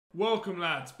Welcome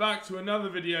lads, back to another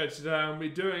video today. I'll be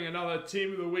doing another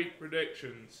Team of the Week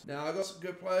predictions. Now I got some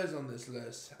good players on this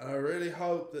list and I really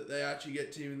hope that they actually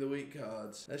get Team of the Week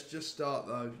cards. Let's just start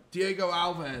though. Diego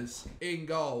Alves in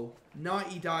goal,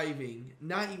 90 diving,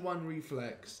 91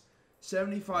 reflex,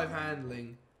 75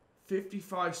 handling,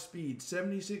 55 speed,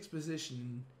 76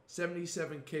 positioning,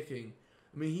 77 kicking.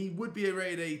 I mean, he would be a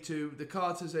rated 82, the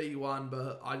card says 81,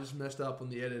 but I just messed up on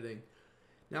the editing.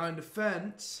 Now in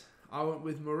defence, I went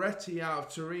with Moretti out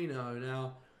of Torino.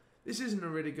 Now, this isn't a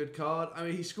really good card. I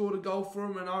mean, he scored a goal for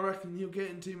him, and I reckon he'll get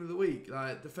in Team of the Week.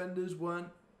 Like, defenders weren't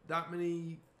that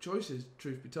many choices,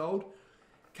 truth be told.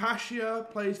 Kasia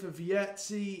plays for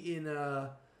Vietzi in, I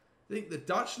think, the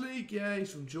Dutch league. Yeah,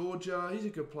 he's from Georgia. He's a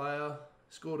good player.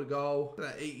 Scored a goal.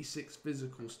 That 86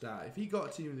 physical stat. If he got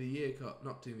a Team of the Year card,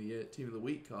 not Team of the Year, Team of the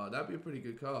Week card, that'd be a pretty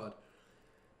good card.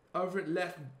 Over at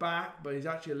left back, but he's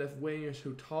actually a left winger, is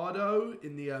Hurtado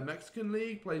in the Mexican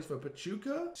league, plays for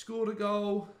Pachuca. Scored a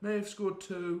goal, may have scored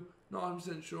two, not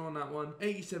 100% sure on that one.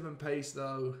 87 pace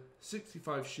though,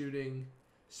 65 shooting,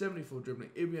 74 dribbling.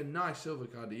 It'd be a nice silver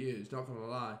card to use, not gonna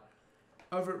lie.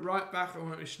 Over at right back, I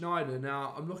went with Schneider.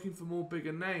 Now, I'm looking for more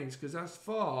bigger names, because as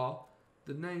far,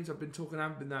 the names I've been talking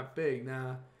haven't been that big.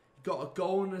 Now, he got a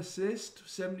goal and assist,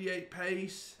 78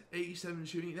 pace, 87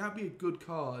 shooting. That'd be a good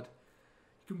card.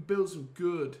 You can build some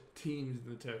good teams in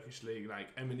the Turkish league,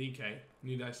 like Emenike.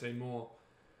 Need I say more?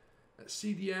 At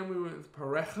CDM, we went with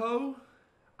Parejo.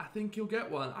 I think he'll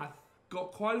get one. I've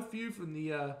got quite a few from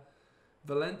the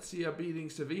Valencia beating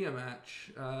Sevilla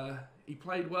match. He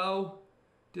played well,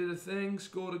 did a thing,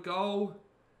 scored a goal.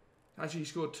 Actually, he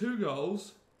scored 2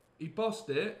 goals. He bossed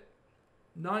it.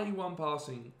 91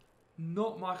 passing.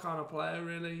 Not my kind of player,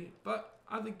 really, but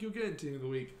I think he'll get in Team of the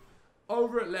Week.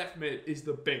 Over at left mid is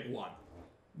the big one.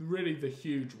 Really the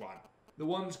huge one. The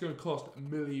one that's going to cost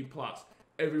 $1 million plus.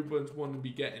 Everyone's wanting to be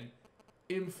getting.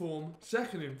 In form,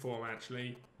 second in form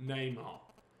actually, Neymar.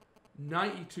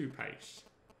 92 pace,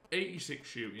 86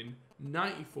 shooting,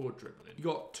 94 dribbling. He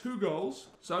got 2 goals,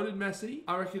 so did Messi.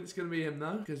 I reckon it's going to be him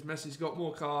though, because Messi's got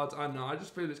more cards. I don't know, I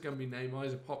just feel it's going to be Neymar.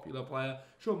 He's a popular player.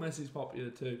 Sure, Messi's popular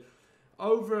too.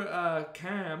 Over at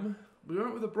Cam, we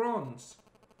went with a bronze.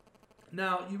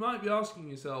 Now, you might be asking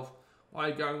yourself, why are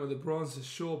you going with the bronze? There's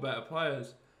sure better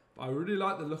players. But I really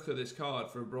like the look of this card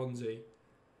for a bronzy.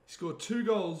 He scored 2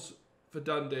 goals for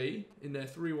Dundee in their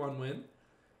 3-1 win.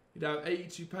 He'd have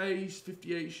 82 pace,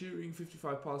 58 shooting,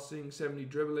 55 passing, 70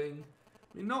 dribbling.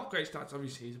 I mean, not great stats.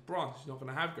 Obviously, he's a bronze. He's not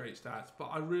going to have great stats. But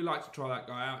I'd really like to try that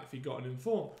guy out if he got an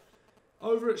inform.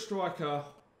 Over at striker,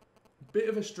 bit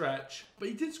of a stretch. But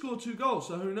he did score 2 goals,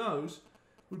 so who knows?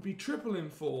 Would be triple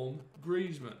inform,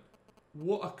 Griezmann.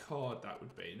 What a card that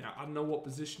would be. Now, I don't know what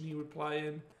position he would play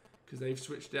in, because they've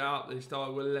switched out. They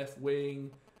started with left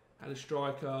wing, had a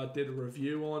striker, did a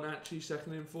review on actually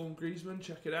second inform Griezmann.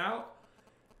 Check it out.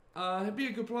 He'd be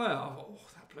a good player. Oh,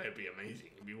 that player would be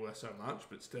amazing. He'd be worth so much,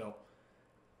 but still.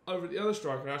 Over at the other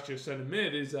striker, actually a centre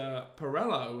mid, is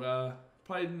Parello.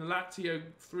 Played in the Lazio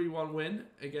 3-1 win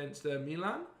against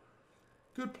Milan.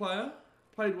 Good player.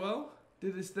 Played well.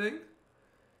 Did his thing.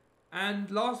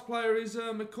 And last player is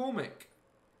McCormick.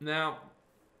 Now,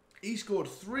 he scored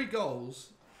 3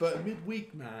 goals, but a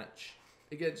midweek match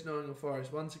against Nottingham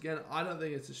Forest. Once again, I don't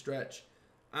think it's a stretch.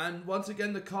 And once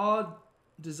again, the card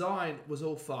design was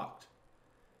all fucked.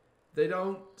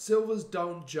 Silvers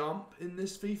don't jump in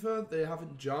this FIFA. They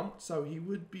haven't jumped, so he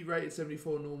would be rated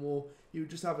 74 normal. He would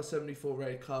just have a 74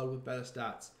 rated card with better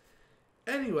stats.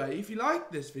 Anyway, if you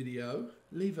like this video,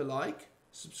 leave a like,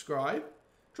 subscribe.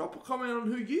 Drop a comment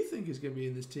on who you think is going to be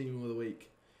in this Team of the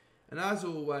Week. And as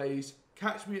always,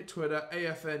 catch me at Twitter,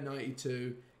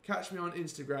 AFN92. Catch me on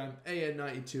Instagram,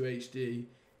 AN92HD.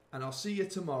 And I'll see you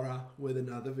tomorrow with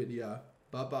another video.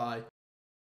 Bye-bye.